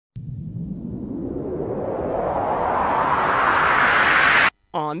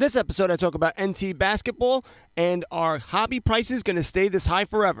On this episode, I talk about NT basketball and are hobby prices going to stay this high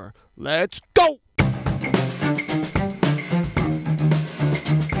forever? Let's go!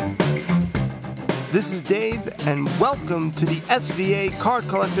 This is Dave, and welcome to the SVA Card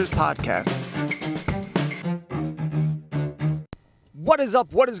Collectors Podcast. What is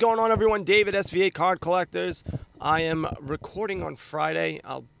up? What is going on, everyone? Dave at SVA Card Collectors. I am recording on Friday.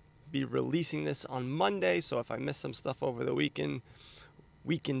 I'll be releasing this on Monday, so if I miss some stuff over the weekend,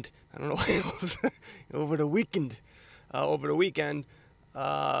 I don't know what it was, over the weekend,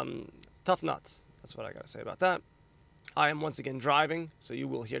 tough nuts. That's what I got to say about that. I am once again driving, so you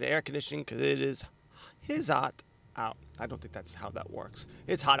will hear the air conditioning because it is hot out. I don't think that's how that works.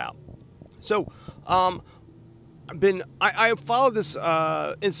 It's hot out. So, I follow this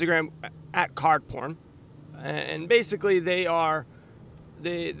Instagram at Card Porn, and basically they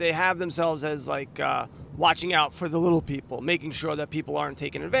have themselves as like watching out for the little people, making sure that people aren't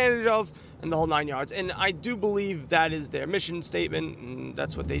taken advantage of, and the whole 9 yards. And I do believe that is their mission statement, and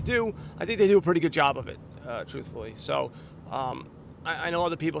that's what they do. I think they do a pretty good job of it, truthfully. So I know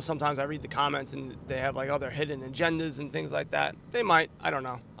other people, sometimes I read the comments, and they have like other hidden agendas and things like that. They might. I don't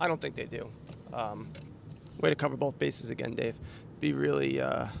know. I don't think they do. Way to cover both bases again, Dave. Be really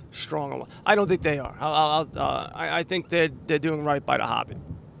strong. I don't think they are. I think they're doing right by the hobby.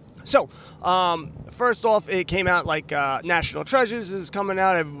 So, first off, it came out like National Treasures is coming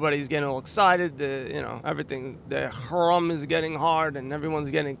out. Everybody's getting all excited. Everything, the hrum is getting hard, and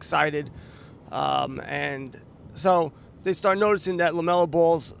everyone's getting excited. And so they start noticing that LaMelo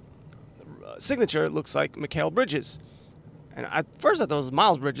Ball's signature looks like Mikal Bridges. And at first I thought it was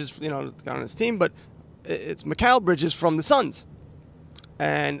Miles Bridges, on his team, but it's Mikal Bridges from the Suns.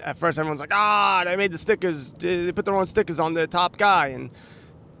 And at first everyone's like, they made the stickers, they put their own stickers on the top guy. And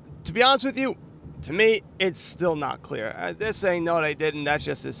to be honest with you, to me, it's still not clear. They're saying, no, they didn't. That's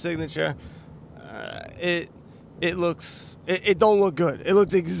just his signature. It don't look good. It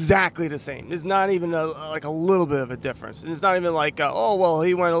looks exactly the same. There's not even like a little bit of a difference. And it's not even like, he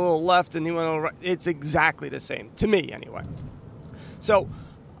went a little left and he went a little right. It's exactly the same, to me anyway. So,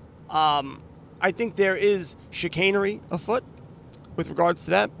 I think there is chicanery afoot with regards to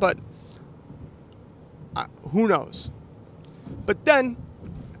that, but who knows? But then,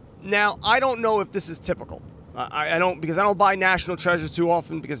 now, I don't know if this is typical. I don't buy National Treasures too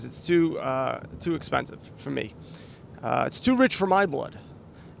often because it's too expensive for me. It's too rich for my blood.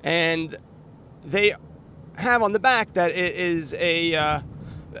 And they have on the back that it is a,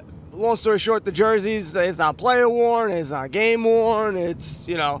 long story short, the jerseys, it's not player worn, it's not game worn, it's,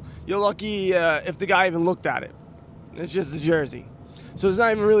 you're lucky if the guy even looked at it. It's just a jersey. So it's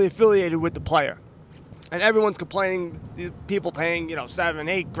not even really affiliated with the player. And everyone's complaining, people paying,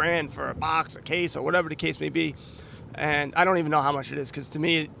 $7-8 grand for a box, a case, or whatever the case may be. And I don't even know how much it is, because to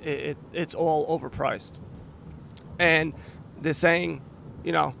me, it's all overpriced. And they're saying,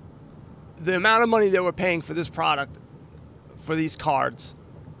 the amount of money that we're paying for this product, for these cards,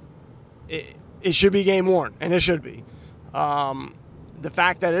 it should be game worn, and it should be. The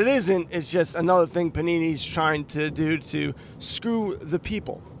fact that it isn't is just another thing Panini's trying to do to screw the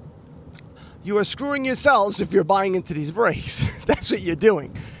people. You are screwing yourselves if you're buying into these breaks. That's what you're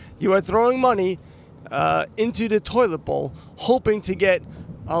doing. You are throwing money into the toilet bowl, hoping to get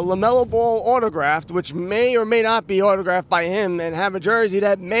a LaMelo Ball autographed, which may or may not be autographed by him, and have a jersey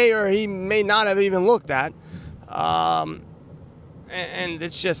that may or he may not have even looked at. And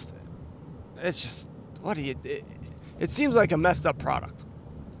it's just, it seems like a messed up product.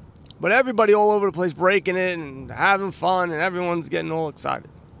 But everybody all over the place breaking it and having fun, and everyone's getting all excited.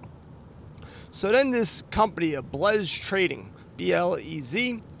 So then this company, Blez Trading,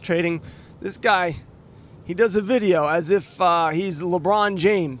 B-L-E-Z Trading, this guy, he does a video as if he's LeBron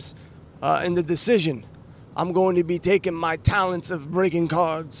James in The Decision. I'm going to be taking my talents of breaking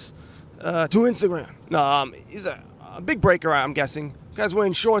cards to Instagram. No, he's a big breaker, I'm guessing. Guy's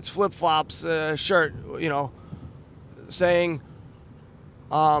wearing shorts, flip-flops, shirt, saying,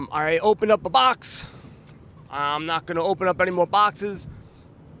 I opened up a box. I'm not going to open up any more boxes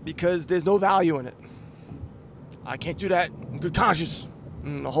because there's no value in it. I can't do that in good conscience.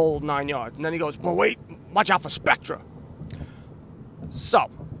 The whole 9 yards. And then he goes, but wait, watch out for Spectra. So,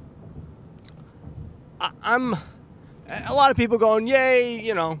 a lot of people going, yay,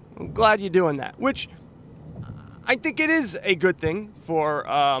 I'm glad you're doing that. Which, I think it is a good thing for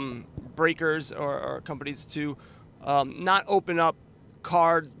breakers or companies to not open up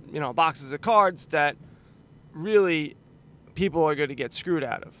cards, boxes of cards that really people are going to get screwed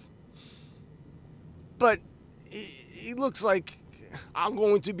out of. But he looks like I'm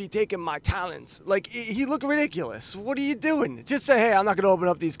going to be taking my talents. Like, he looked ridiculous. What are you doing? Just say, hey, I'm not going to open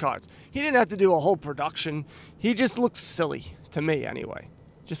up these cards. He didn't have to do a whole production. He just looks silly, to me anyway.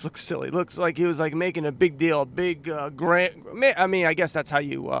 Just looks silly. Looks like he was like making a big deal, a big grand. I mean, I guess that's how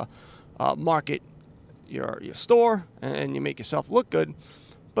you market your store and you make yourself look good.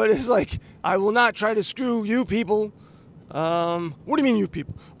 But it's like, I will not try to screw you people. What do you mean, you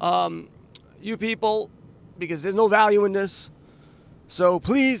people? You people, because there's no value in this. So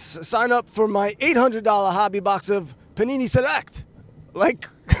please sign up for my $800 hobby box of Panini Select. Like,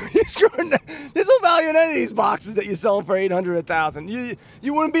 there's no value in any of these boxes that you're selling for $800, $1,000.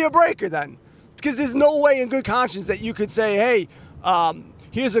 You wouldn't be a breaker then. Because there's no way in good conscience that you could say, hey,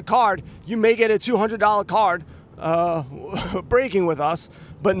 here's a card. You may get a $200 card breaking with us,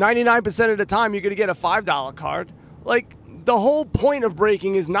 but 99% of the time you're going to get a $5 card. Like, the whole point of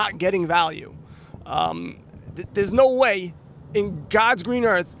breaking is not getting value. There's no way in God's green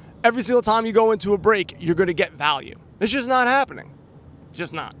earth every single time you go into a break you're going to get value. It's just not happening.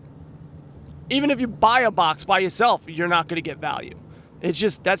 Just not. Even if you buy a box by yourself, you're not going to get value. It's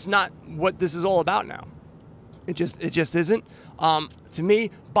just, that's not what this is all about now. It just isn't. To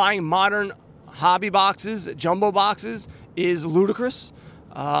me, buying modern hobby boxes, jumbo boxes, is ludicrous.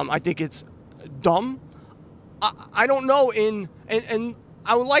 I think it's dumb. I don't know, and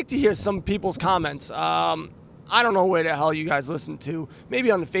I would like to hear some people's comments. I don't know where the hell you guys listen to.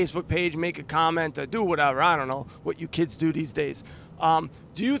 Maybe on the Facebook page, make a comment, or do whatever. I don't know what you kids do these days.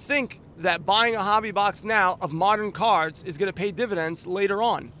 Do you think that buying a hobby box now of modern cards is going to pay dividends later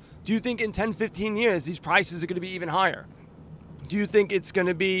on? Do you think in 10, 15 years these prices are going to be even higher? Do you think it's going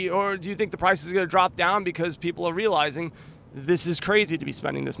to be, or do you think the prices are going to drop down because people are realizing this is crazy to be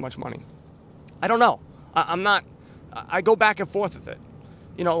spending this much money? I don't know. I go back and forth with it.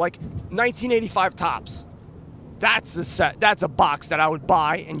 You know, like 1985 Topps. That's a set. That's a box that I would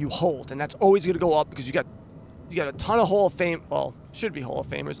buy and you hold, and that's always going to go up because you got a ton of Hall of Fame. Well, should be Hall of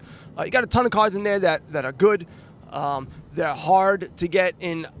Famers. You got a ton of cards in there that are good. They're hard to get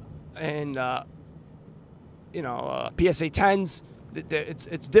in PSA 10s.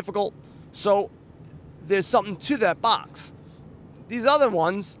 It's difficult. So there's something to that box. These other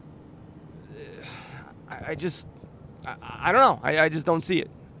ones, I don't know. I just don't see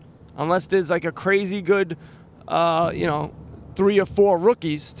it. Unless there's like a crazy good, 3 or 4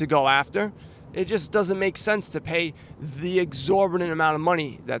 rookies to go after. It just doesn't make sense to pay the exorbitant amount of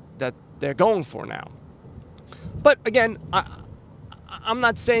money that they're going for now. But again, I'm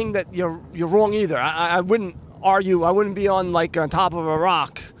not saying that you're wrong either. I wouldn't argue. I wouldn't be on top of a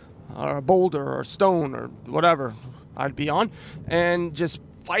rock or a boulder or a stone or whatever I'd be on and just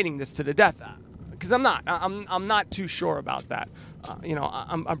fighting this to the death. Because I'm not. I'm not too sure about that.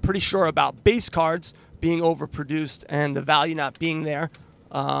 I'm pretty sure about base cards being overproduced and the value not being there.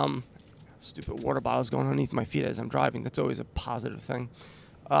 Stupid water bottles going underneath my feet as I'm driving. That's always a positive thing.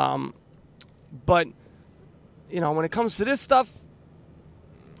 But when it comes to this stuff,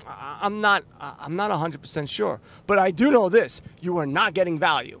 I'm not 100% sure. But I do know this: you are not getting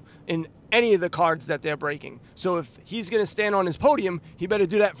value in any of the cards that they're breaking. So if he's going to stand on his podium, he better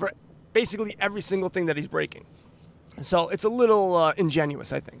do that for basically every single thing that he's breaking. So it's a little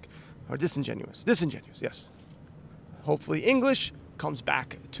ingenuous, I think, or disingenuous. Disingenuous, yes. Hopefully English comes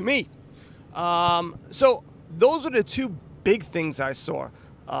back to me. So those are the 2 big things I saw,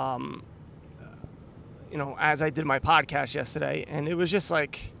 as I did my podcast yesterday, and it was just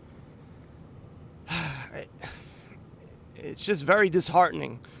like, it's just very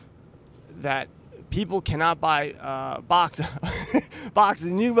disheartening that people cannot buy boxes,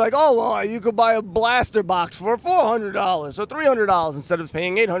 and you be like, oh, well, you could buy a blaster box for $400 or $300 instead of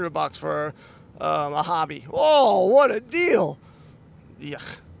paying $800 for a hobby. Oh, what a deal!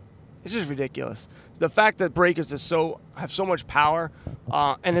 Yuck. It's just ridiculous. The fact that breakers have so much power,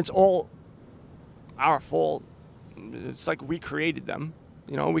 and it's all our fault. It's like we created them.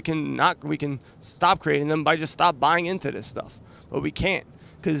 We can stop creating them by just stop buying into this stuff, but we can't,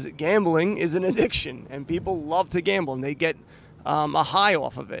 because gambling is an addiction, and people love to gamble, and they get a high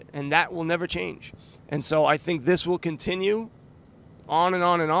off of it, and that will never change. And so I think this will continue on and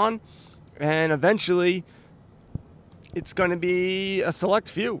on and on, and eventually it's going to be a select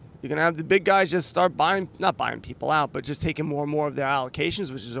few. You're going to have the big guys just start not buying people out, but just taking more and more of their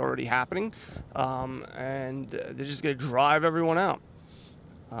allocations, which is already happening. And they're just going to drive everyone out,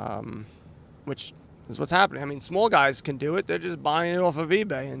 which is what's happening. I mean, small guys can do it. They're just buying it off of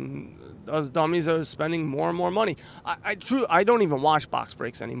eBay, and those dummies are spending more and more money. I don't even watch box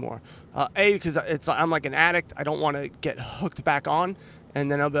breaks anymore. Because I'm like an addict. I don't want to get hooked back on. And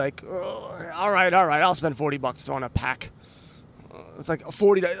then I'll be like, oh, all right, I'll spend $40 on a pack. It's like a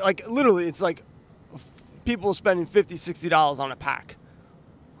 $40. Like literally, it's like people spending $50, $60 on a pack.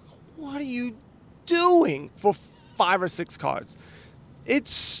 What are you doing for 5 or 6 cards?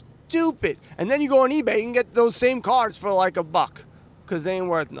 It's stupid. And then you go on eBay and get those same cards for like $1 because they ain't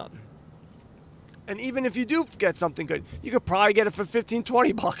worth nothing. And even if you do get something good, you could probably get it for 15,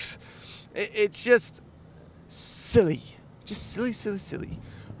 20 bucks. It's just silly. Just silly, silly, silly.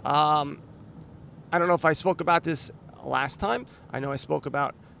 I don't know if I spoke about this last time. I know I spoke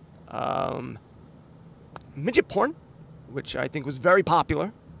about midget porn, which I think was very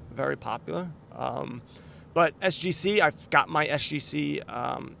popular. Very popular. But SGC, I've got my SGC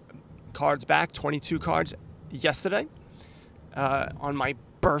cards back, 22 cards yesterday on my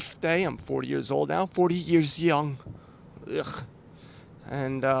birthday. I'm 40 years old now, 40 years young. Ugh.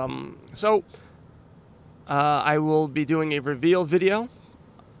 And so I will be doing a reveal video.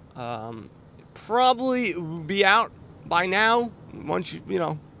 Probably be out by now. Once you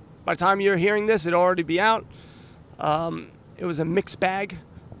know, by the time you're hearing this, it'll already be out. It was a mixed bag.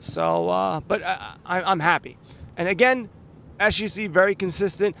 So, but I'm happy. And again, SGC very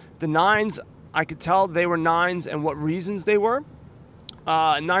consistent. The 9s, I could tell they were 9s and what reasons they were.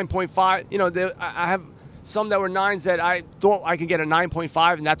 9.5, you know, I have some that were 9s that I thought I could get a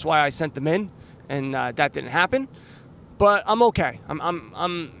 9.5, and that's why I sent them in, and that didn't happen. But I'm okay.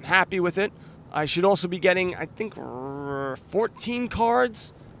 I'm happy with it. I should also be getting, I think, 14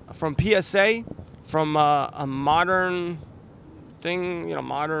 cards from PSA from a modern thing, you know,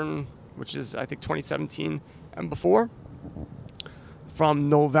 modern, which is I think 2017 and before, from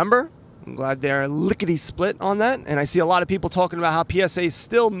November. I'm glad they're lickety split on that. And I see a lot of people talking about how PSA is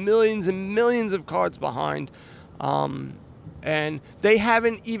still millions and millions of cards behind. And they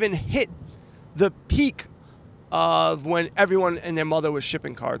haven't even hit the peak of when everyone and their mother was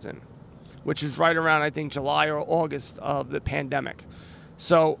shipping cards in, which is right around, I think, July or August of the pandemic.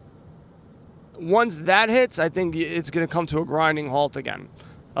 So once that hits, I think it's going to come to a grinding halt again.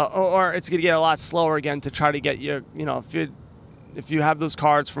 Or it's going to get a lot slower again to try to get you, you know, if you have those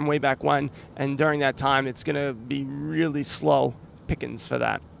cards from way back when, and during that time, it's going to be really slow pickings for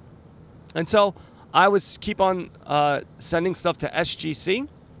that. And so I would keep on sending stuff to SGC.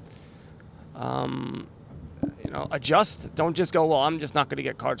 You know, adjust. Don't just go, well, I'm just not going to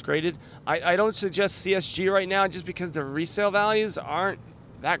get cards graded. I don't suggest CSG right now just because the resale values aren't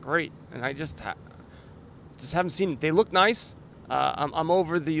that great. And I just haven't seen it. They look nice. I'm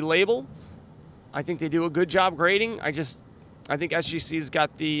over the label. I think they do a good job grading. I think SGC's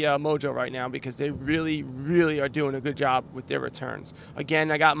got the mojo right now because they really, really are doing a good job with their returns.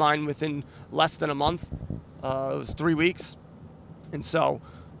 Again, I got mine within less than a month. It was 3 weeks. And so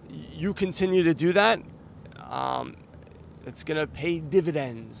you continue to do that, it's going to pay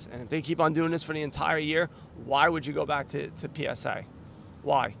dividends. And if they keep on doing this for the entire year, why would you go back to PSA?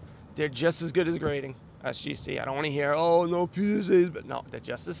 Why? They're just as good as grading SGC. I don't want to hear, oh, no PSAs, but no, they're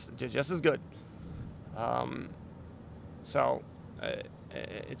just as good. So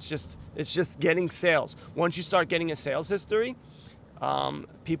it's just getting sales. Once you start getting a sales history,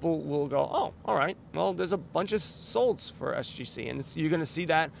 people will go, oh, all right, well, there's a bunch of solds for SGC. And you're going to see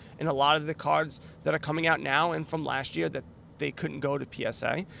that in a lot of the cards that are coming out now and from last year that they couldn't go to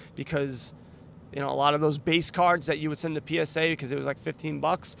PSA because, you know, a lot of those base cards that you would send to PSA because it was like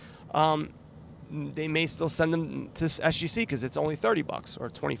 $15, they may still send them to SGC because it's only $30 or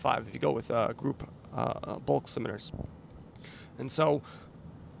 $25 if you go with group bulk submitters. And so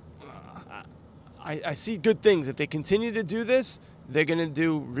I see good things. If they continue to do this, they're going to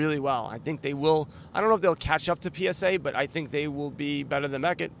do really well. I think they will. I don't know if they'll catch up to PSA, but I think they will be better than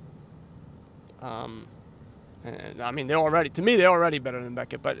Beckett. And I mean, they're already better than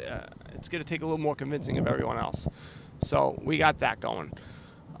Beckett, but it's going to take a little more convincing of everyone else. So we got that going.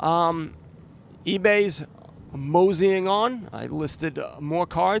 eBay's moseying on. I listed more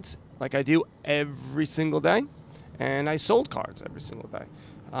cards like I do every single day, and I sold cards every single day.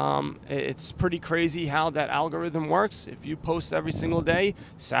 It's pretty crazy how that algorithm works. If you post every single day,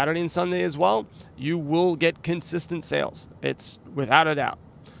 Saturday and Sunday as well, you will get consistent sales. It's without a doubt.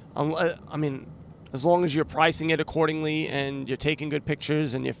 I mean, as long as you're pricing it accordingly and you're taking good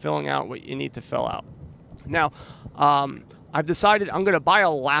pictures and you're filling out what you need to fill out. Now, I've decided I'm going to buy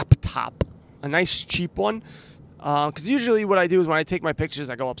a laptop, a nice cheap one. Because usually what I do is when I take my pictures,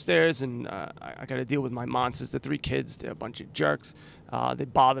 I go upstairs and I got to deal with my monsters, the 3 kids. They're a bunch of jerks. They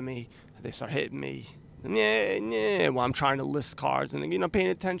bother me. They start hitting me. While I'm trying to list cards and, you know, paying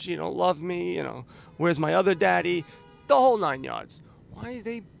attention. You don't love me. You know, where's my other daddy? The whole 9 yards. Why are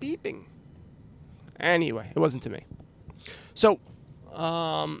they beeping? Anyway, it wasn't to me. So,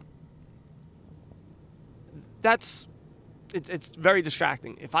 that's it's very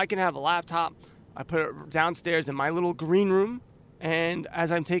distracting. If I can have a laptop, I put it downstairs in my little green room, and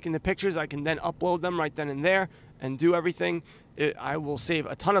as I'm taking the pictures, I can then upload them right then and there and do everything. I will save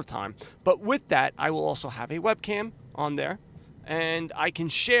a ton of time. But with that, I will also have a webcam on there, and I can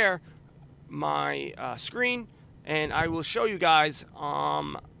share my screen, and I will show you guys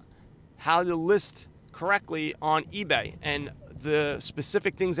how to list correctly on eBay and the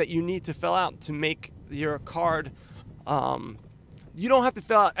specific things that you need to fill out to make your card. You don't have to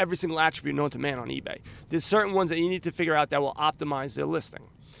fill out every single attribute known to man on eBay. There's certain ones that you need to figure out that will optimize their listing.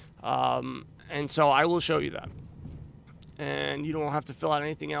 And so I will show you that. And you don't have to fill out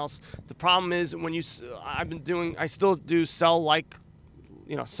anything else. The problem is when I still do sell like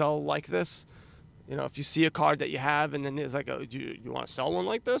this. You know, if you see a card that you have and then there's like, do you want to sell one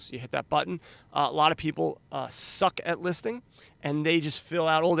like this? You hit that button. A lot of people suck at listing, and they just fill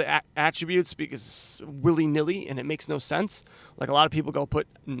out all the attributes because willy-nilly, and it makes no sense. Like a lot of people go put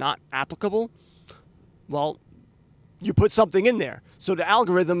not applicable. Well, you put something in there. So the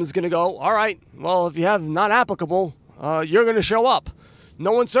algorithm is going to go, all right, well, if you have not applicable, you're going to show up.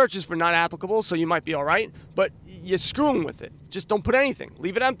 No one searches for not applicable, so you might be all right, but you're screwing with it. Just don't put anything.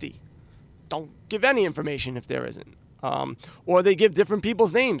 Leave it empty. Don't give any information if there isn't. Or they give different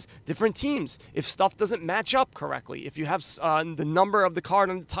people's names, different teams. If stuff doesn't match up correctly, if you have the number of the card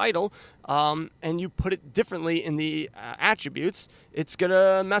on the title and you put it differently in the attributes, it's going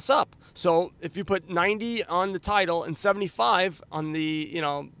to mess up. So if you put 90 on the title and 75 on the,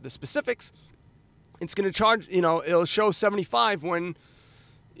 the specifics, it's going to charge, it'll show 75 when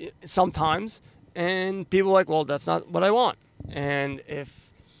sometimes, and people are like, well, that's not what I want. And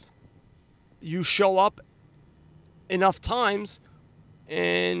if you show up enough times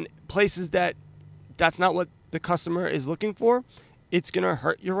in places that's not what the customer is looking for, it's going to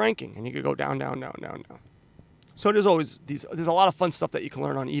hurt your ranking, and you could go down, down, down, down, down. So there's always there's a lot of fun stuff that you can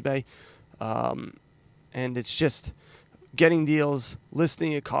learn on eBay. And it's just getting deals,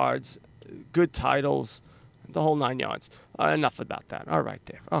 listing your cards, good titles, the whole 9 yards. Enough about that. All right,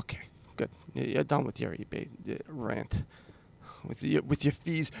 Dave. Okay, good. You're done with your eBay rant. With your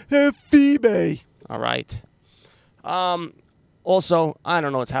fees. eBay. All right. Also, I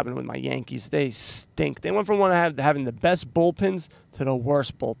don't know what's happening with my Yankees. They stink. They went from having the best bullpens to the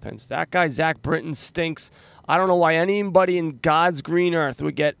worst bullpens. That guy, Zach Britton, stinks. I don't know why anybody in God's green earth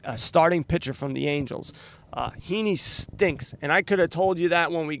would get a starting pitcher from the Angels. Heaney stinks, and I could have told you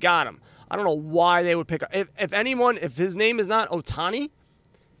that when we got him. I don't know why they would pick up. If his name is not Ohtani,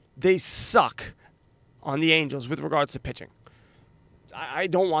 they suck on the Angels with regards to pitching. I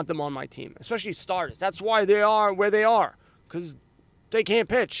don't want them on my team, especially starters. That's why they are where they are, because they can't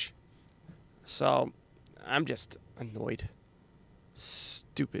pitch. So I'm just annoyed.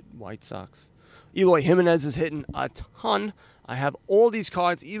 Stupid White Sox. Eloy Jimenez is hitting a ton. I have all these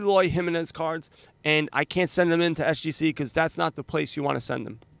cards, Eloy Jimenez cards, and I can't send them into SGC because that's not the place you want to send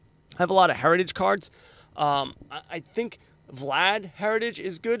them. I have a lot of Heritage cards. I think Vlad Heritage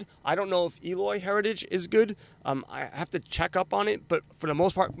is good. I don't know if Eloy Heritage is good. I have to check up on it, but for the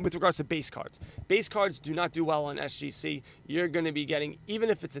most part, with regards to base cards do not do well on SGC. You're going to be getting, even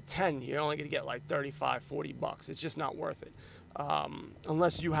if it's a 10, you're only going to get like 35, 40 bucks. It's just not worth it.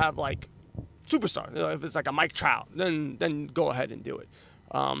 Unless you have like superstar. If it's like a Mike Trout, then go ahead and do it.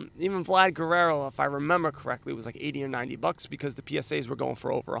 Even Vlad Guerrero, if I remember correctly, was like 80 or 90 bucks because the PSAs were going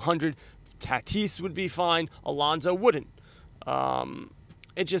for over 100. Tatis would be fine. Alonso wouldn't.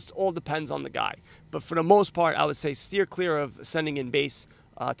 It just all depends on the guy. But for the most part, I would say steer clear of sending in base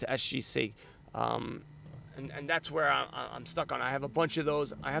to SGC. And that's where I'm stuck on. I have a bunch of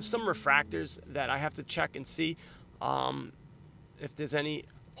those. I have some refractors that I have to check and see if there's any.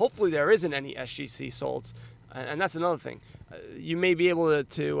 Hopefully there isn't any SGC solds. And that's another thing. You may be able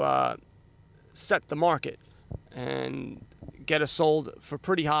to set the market and get a sold for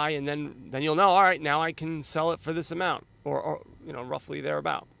pretty high, and then you'll know, all right, now I can sell it for this amount, or roughly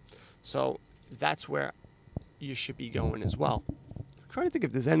thereabout. So that's where you should be going as well. I'm trying to think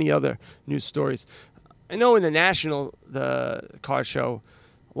if there's any other news stories. I know in the National, the car show,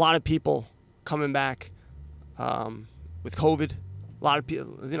 a lot of people coming back with COVID. A lot of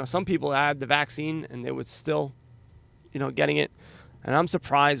people, some people had the vaccine and they would still, getting it. And I'm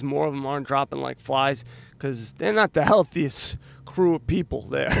surprised more of them aren't dropping like flies because they're not the healthiest crew of people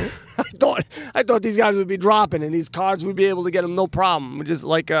there. I thought these guys would be dropping and these cards would be able to get them no problem. Which is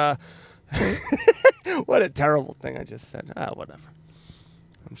like what a terrible thing I just said. Whatever.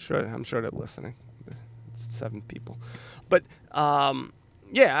 I'm sure they're listening. It's 7 people. But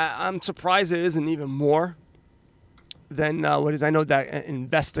yeah, I'm surprised it isn't even more than what is. I know that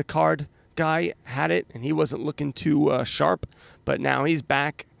InvestaCard guy had it, and he wasn't looking too sharp, but now he's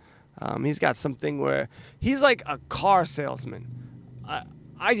back. He's got something where he's like a car salesman.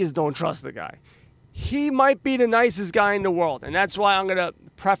 I just don't trust the guy. He might be the nicest guy in the world, and that's why I'm going to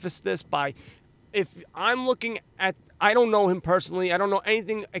preface this by, if I'm looking at, I don't know him personally. I don't know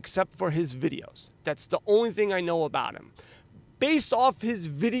anything except for his videos. That's the only thing I know about him. Based off his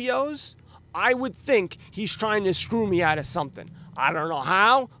videos, I would think he's trying to screw me out of something. I don't know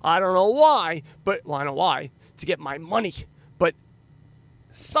how, I don't know why, but well, I know why, to get my money. But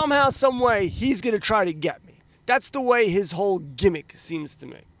somehow, some way, he's going to try to get me. That's the way his whole gimmick seems to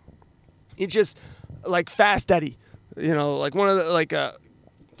me. It's just like Fast Eddie, you know, like one of the, like,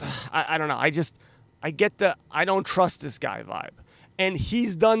 I don't know. I get the I don't trust this guy vibe. And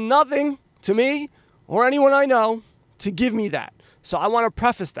he's done nothing to me or anyone I know to give me that. So I want to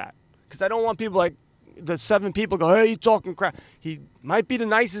preface that, because I don't want people like the 7 people go, hey, you talking crap. He might be the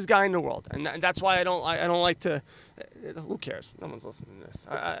nicest guy in the world. And that's why I don't like to, who cares? No one's listening to this.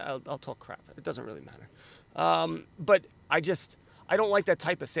 I'll talk crap. It doesn't really matter. But I don't like that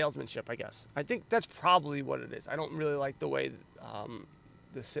type of salesmanship, I guess. I think that's probably what it is. I don't really like the way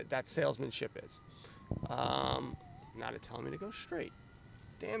that salesmanship is. Now they're telling me to go straight.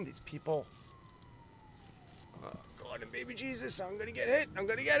 Damn these people. Oh, God and baby Jesus, I'm going to get hit. I'm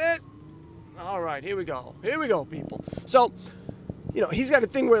going to get hit. All right, here we go. Here we go, people. So, you know, he's got a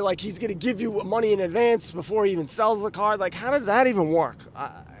thing where, like, he's going to give you money in advance before he even sells the card. Like, how does that even work?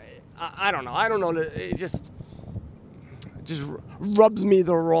 I don't know. I don't know. It just rubs me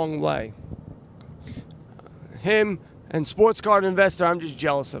the wrong way. Him and Sports Card Investor, I'm just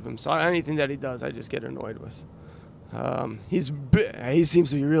jealous of him. So anything that he does, I just get annoyed with. He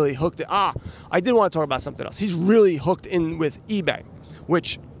seems to be really hooked. I did want to talk about something else. He's really hooked in with eBay,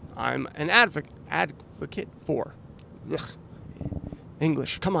 which I'm an advocate for. Ugh.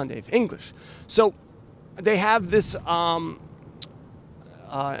 English. Come on, Dave. English. So they have this a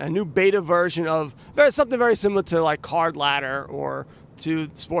new beta version of something very similar to like Card Ladder or to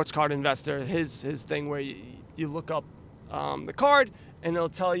Sports Card Investor. His thing where you look up the card and it'll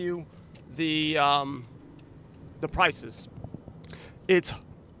tell you the prices. It's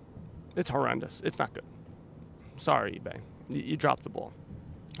horrendous. It's not good. Sorry, eBay. You dropped the ball.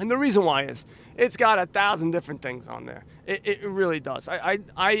 And the reason why is it's got 1,000 different things on there. It really does. I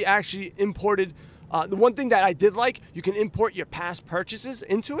actually imported, the one thing that I did like, you can import your past purchases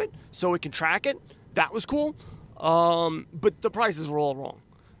into it so it can track it. That was cool. But the prices were all wrong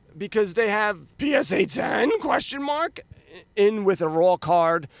because they have PSA 10 question mark in with a raw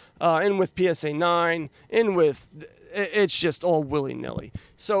card, in with PSA 9, in with, it's just all willy-nilly.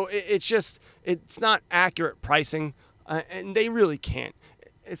 So it's not accurate pricing, and they really can't.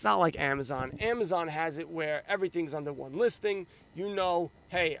 It's not like Amazon. Amazon has it where everything's under one listing. You know,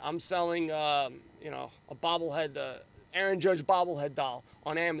 hey, I'm selling, a bobblehead, Aaron Judge bobblehead doll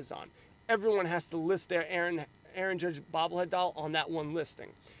on Amazon. Everyone has to list their Aaron Judge bobblehead doll on that one listing.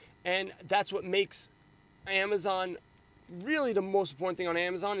 And that's what makes Amazon, really the most important thing on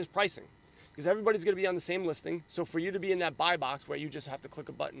Amazon is pricing. Because everybody's going to be on the same listing. So for you to be in that buy box where you just have to click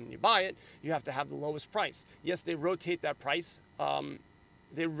a button and you buy it, you have to have the lowest price. Yes, they rotate that price.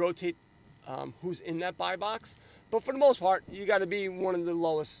 They rotate who's in that buy box. But for the most part, you got to be one of the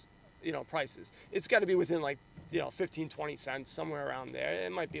lowest, prices. It's got to be within 15, 20 cents, somewhere around there.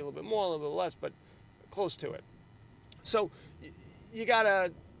 It might be a little bit more, a little bit less, but close to it. So you got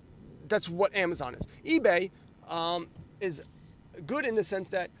to, that's what Amazon is. eBay is good in the sense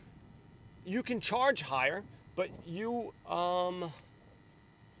that you can charge higher, but you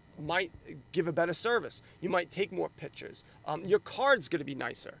might give a better service. You might take more pictures. Your card's going to be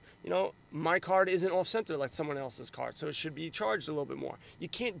nicer. My card isn't off-center like someone else's card, so it should be charged a little bit more. You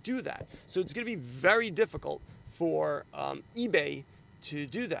can't do that. So it's going to be very difficult for eBay to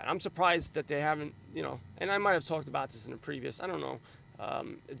do that. I'm surprised that they haven't, and I might have talked about this in a previous, I don't know,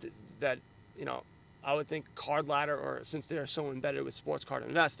 I would think Card Ladder, or since they are so embedded with Sports Card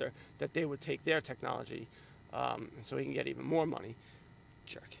Investor, that they would take their technology so he can get even more money.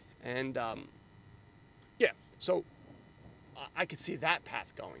 Jerk. And so I could see that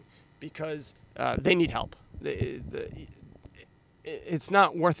path going because they need help. It's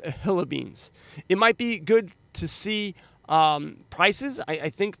not worth a hill of beans. It might be good to see prices. I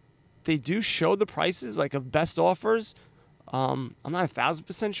think they do show the prices like of best offers. I'm not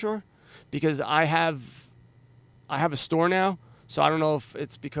 1,000% sure because I have a store now, so I don't know if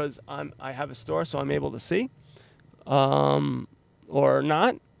it's because I have a store, so I'm able to see, or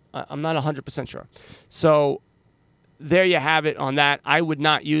not. I'm not 100% sure. So there you have it on that. I would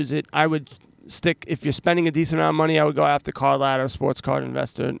not use it. I would if you're spending a decent amount of money, I would go after Card Ladder, Sports Card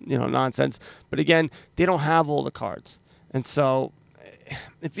Investor, nonsense. But again, they don't have all the cards. And so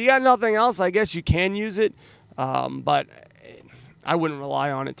if you got nothing else, I guess you can use it. But I wouldn't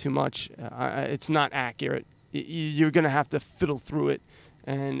rely on it too much. It's not accurate. You're going to have to fiddle through it.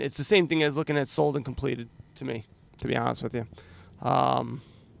 And it's the same thing as looking at sold and completed to me, to be honest with you.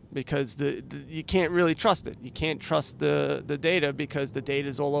 Because you can't really trust it. You can't trust the data because the data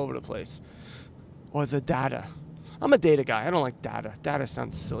is all over the place. Or the data. I'm a data guy. I don't like data. Data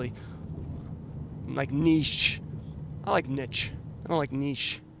sounds silly. I'm like niche. I like niche. I don't like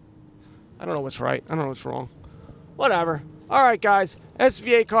niche. I don't know what's right. I don't know what's wrong. Whatever. All right, guys.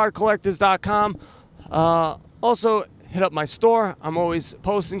 SVAcardcollectors.com. Also, hit up my store. I'm always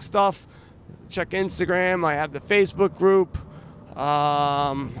posting stuff. Check Instagram. I have the Facebook group.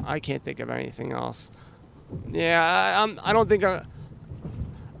 I can't think of anything else. Yeah, I don't think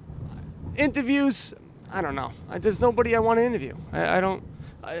interviews. I don't know. There's nobody I want to interview. I don't.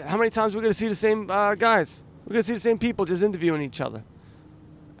 How many times we're gonna see the same guys? We're gonna see the same people just interviewing each other.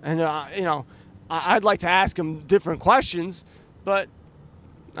 And I'd like to ask them different questions, but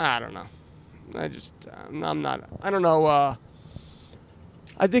I don't know. I'm not. I don't know.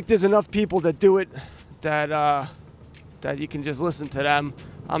 I think there's enough people that do it that you can just listen to them.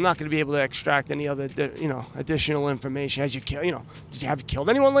 I'm not going to be able to extract any other, additional information. Have you killed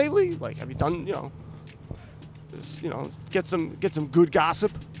anyone lately? Like, have you done, just, get some good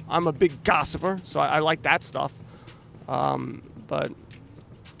gossip. I'm a big gossiper, so I like that stuff. But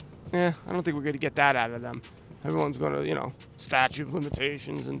I don't think we're going to get that out of them. Everyone's going to, statute of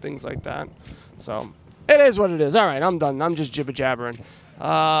limitations and things like that. So it is what it is. All right, I'm done. I'm just jibber jabbering.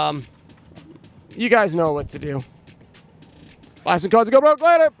 You guys know what to do. Buy some cards and go broke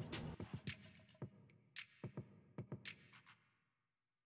later.